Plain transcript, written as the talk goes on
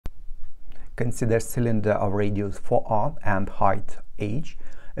Consider cylinder of radius 4r and height h.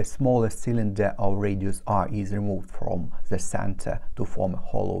 A smaller cylinder of radius r is removed from the center to form a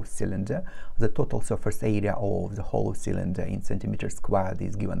hollow cylinder. The total surface area of the hollow cylinder in centimeters squared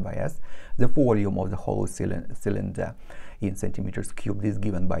is given by S. The volume of the hollow cylinder in centimeters cubed is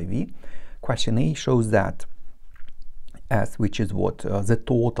given by V. Question A shows that S, which is what the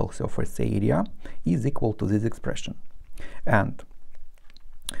total surface area, is equal to this expression. And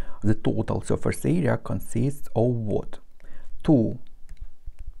the total surface area consists of what? Two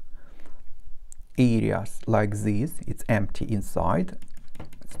areas like this. It's empty inside,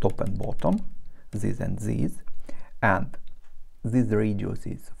 it's top and bottom, this and this, and this radius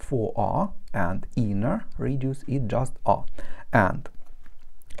is 4r and inner radius is just r. And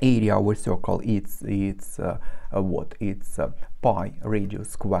area of a circle, it's what? It's pi radius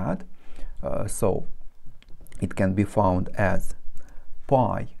squared, so it can be found as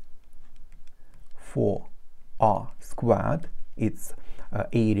pi 4r squared. It's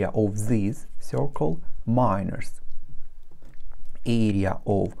area of this circle minus area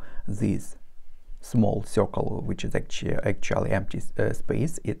of this small circle, which is actually empty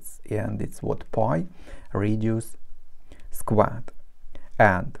space. It's what? Pi radius squared,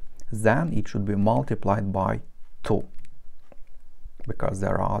 and then it should be multiplied by 2 because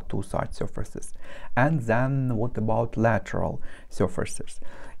there are two side surfaces. And then what about lateral surfaces?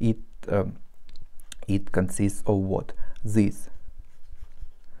 It consists of what? This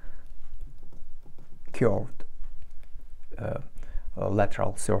curved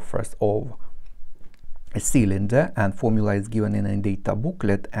lateral surface of a cylinder, and formula is given in a data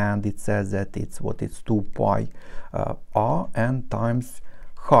booklet, and it says that it's what? It's 2 pi r and times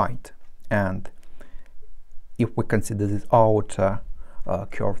height. And if we consider this outer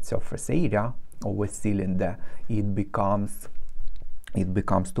curved surface area of a cylinder, it becomes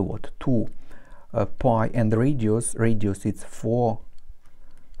to what? 2 pi, and the radius is 4r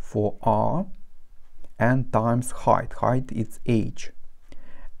and times height is h.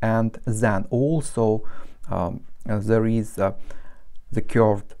 And then also there is the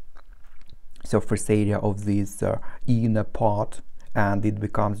curved surface area of this inner part, and it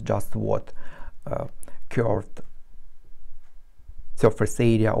becomes just what? Curved surface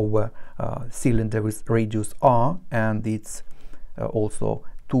area of a cylinder with radius r, and it's also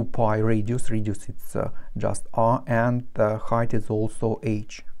 2 pi radius it's just r, and the height is also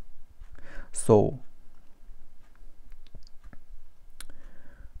h. So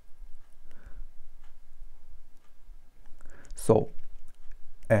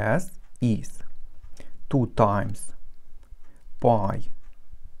S is 2 times pi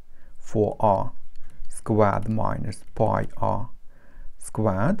 4r squared minus pi r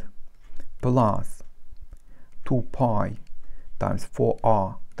squared plus 2 pi times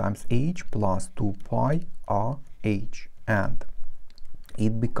 4r times h plus 2 pi r h, and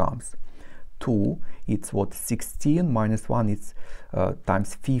it becomes 2, it's what? 16 minus 1, it's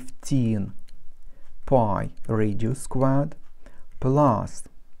times 15 pi radius squared plus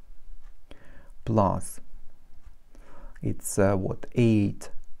it's what? 8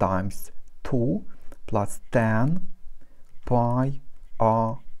 times 2 plus 10 pi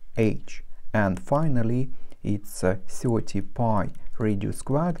r h, and finally it's 30 pi radius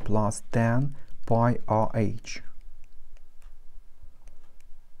squared plus 10 pi r h.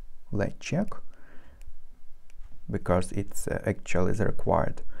 Let's check, because it's actually the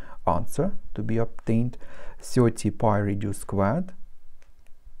required answer to be obtained. 30 pi radius squared,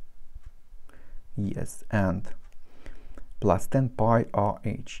 yes, and plus 10 pi r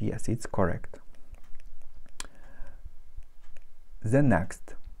h, yes, it's correct. The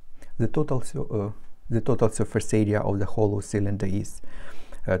next, the total surface area of the hollow cylinder is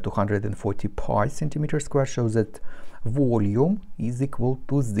 240 pi centimeters squared, shows that volume is equal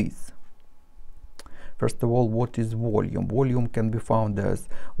to this. First of all, what is volume? Volume can be found as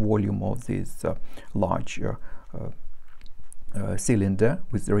volume of this large cylinder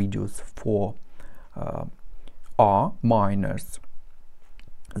with radius 4r minus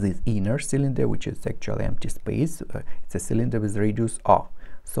this inner cylinder, which is actually empty space. It's a cylinder with radius r.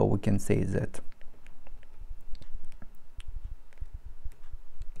 So we can say that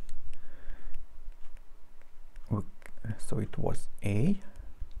so it was A,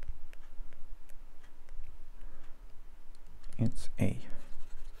 it's A.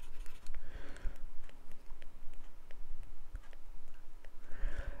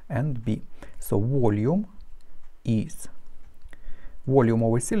 And B. So volume is volume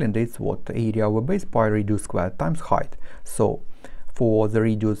of a cylinder, it's what? Area of a base pi radius squared times height. So for the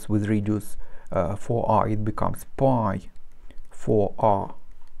radius with radius 4r, it becomes pi 4r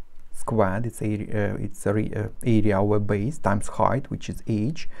squared, it's area over base times height, which is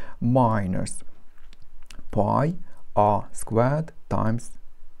h, minus pi r squared times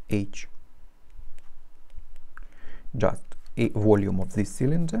h. Just a volume of this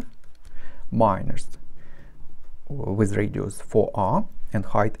cylinder minus with radius 4r and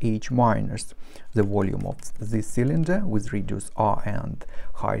height h minus the volume of this cylinder with radius r and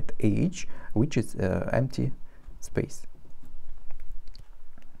height h, which is empty space.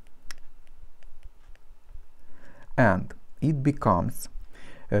 And it becomes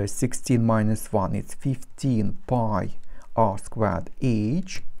 16 minus 1, it's 15 pi r squared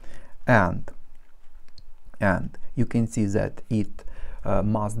h, and you can see that it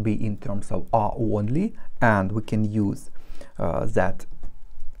must be in terms of r only, and we can use that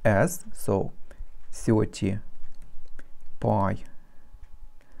as, so 30 pi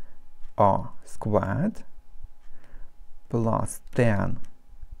r squared plus 10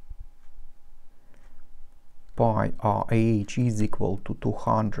 pi r h is equal to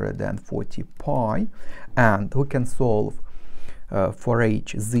 240 pi, and we can solve for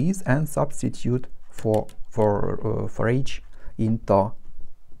h this and substitute for h into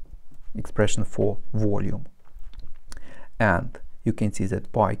expression for volume, and you can see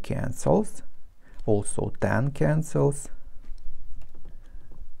that pi cancels, also 10 cancels.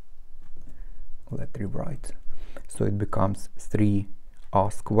 Let's rewrite. So it becomes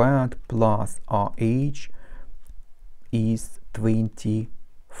 3r squared plus rh is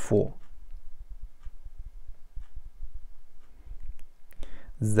 24.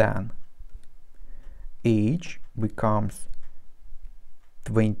 Then h becomes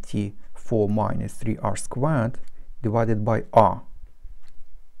 24 minus 3r squared divided by r,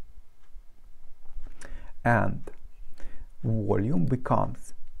 and volume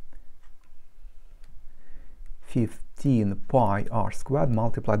becomes 15 pi r squared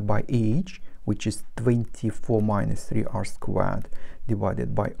multiplied by h, which is 24 minus 3r squared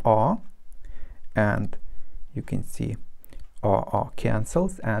divided by r, and you can see r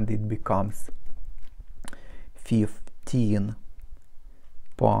cancels, and it becomes 15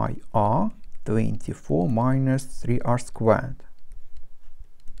 pi r 24 minus 3r squared,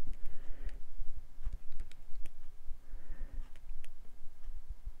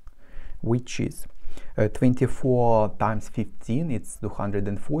 which is 24 times 15, it's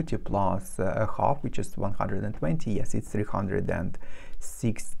 240 plus a half, which is 120. Yes, it's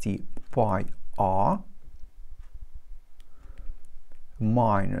 360 pi r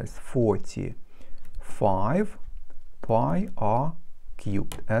minus 45 pi r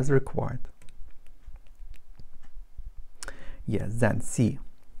cubed as required. Yes, then C.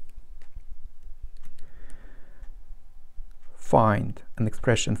 Find an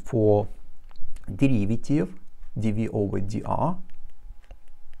expression for derivative dv over dr.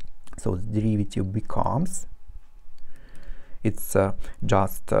 So the derivative becomes, it's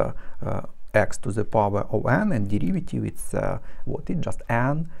just x to the power of n, and derivative it's what it just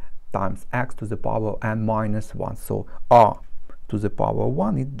n times x to the power of n minus 1. So r to the power of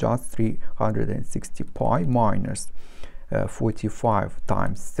 1 is just 360 pi minus 45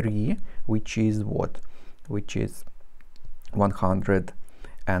 times 3, which is what? Which is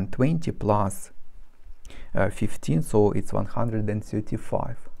 120 plus 15, so it's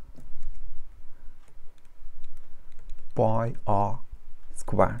 135 pi r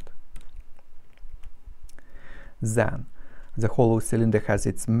squared. Then the hollow cylinder has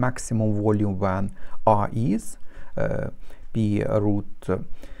its maximum volume when r is p root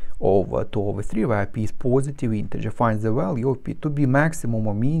over 2 over 3, where p is positive integer. Find the value of p to be maximum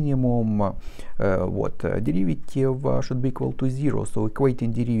or minimum. Derivative should be equal to 0. So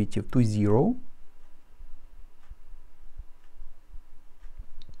equating derivative to 0,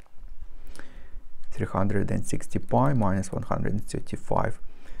 (360 pi minus 135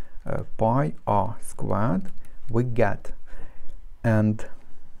 pi r squared) we get, and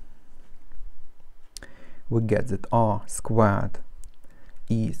we get that r squared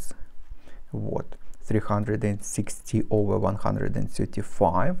is what? 360 over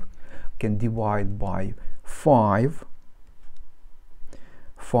 135. Can divide by 5.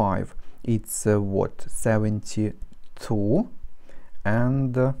 5, it's what? 72,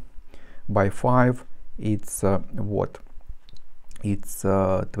 and by 5 it's what? It's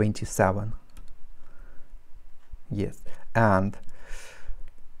 27. Yes, and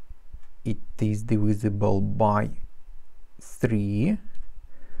it is divisible by 3,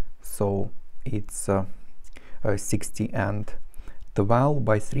 so it's 60, and 12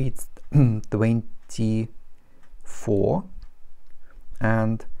 by 3 it's 24,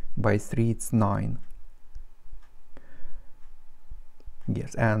 and by 3 it's 9.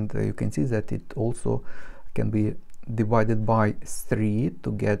 Yes, and you can see that it also can be divided by 3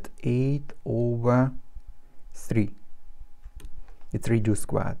 to get 8 over 3. It's reduced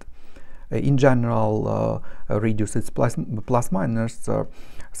squared. In general, reduce it's plus minus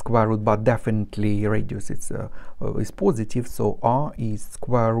square root, but definitely radius is positive, so r is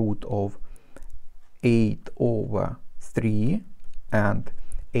square root of 8 over 3, and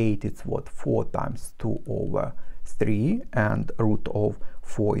 8 is what, 4 times 2 over 3, and root of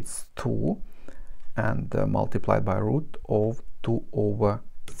 4 is 2, and multiplied by root of 2 over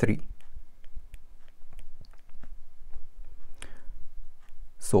 3.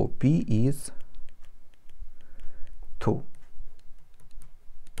 So P is 2.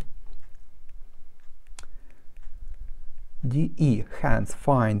 DE, hence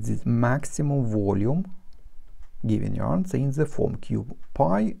find this maximum volume given your answer in the form q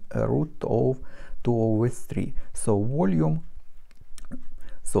pi root of 2 over 3. So volume,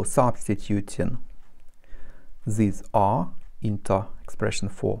 so substituting this r into expression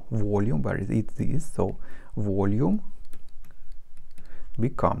for volume, where is it this, so volume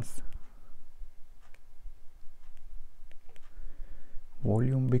becomes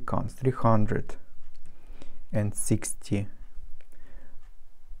 360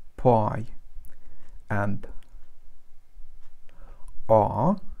 pi and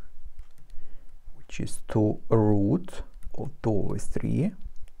r, which is 2 root of 2 over 3,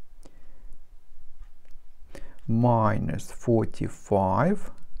 minus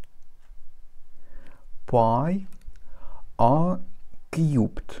 45 pi r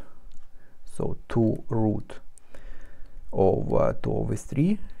cubed, so 2 root of 2 over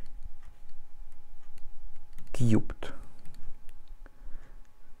 3 cubed.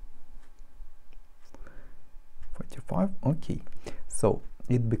 45, okay, so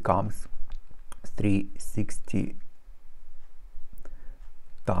it becomes 360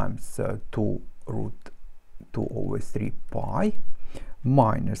 times 2 root 2 over 3 pi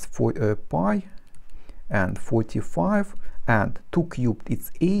minus 4 pi and 45, and 2 cubed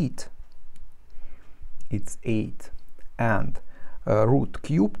it's 8, and root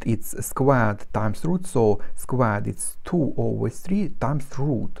cubed it's squared times root, so squared it's 2 over 3 times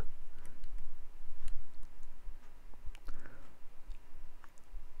root.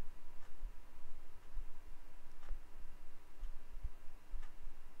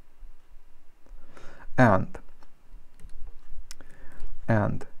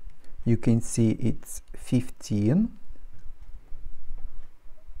 And you can see it's 15,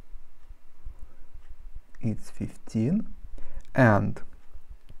 and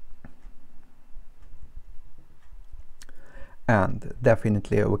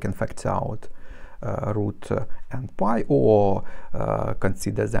definitely we can factor out root and pi, or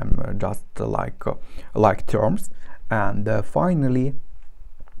consider them just like terms, and finally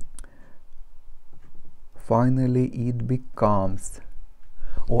it becomes,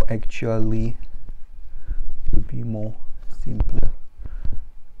 or actually to be more simpler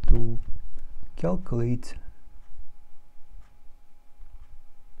to calculate,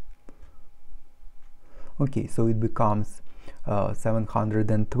 okay, so it becomes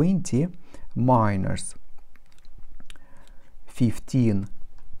 720 minus 15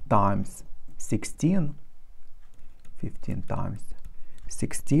 times 16,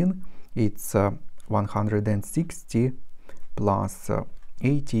 it's 160 plus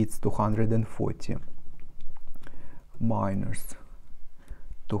 80, it's 240 minus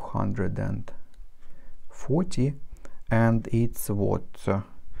 240, and it's what,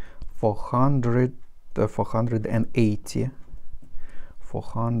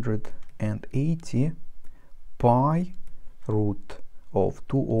 480 pi root of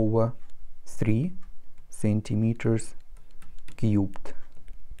 2 over 3 centimeters cubed.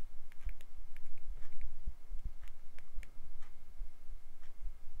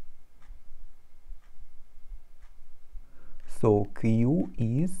 So Q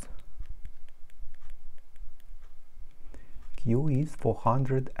is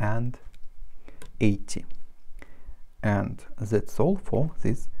 480, and that's all for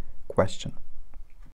this question.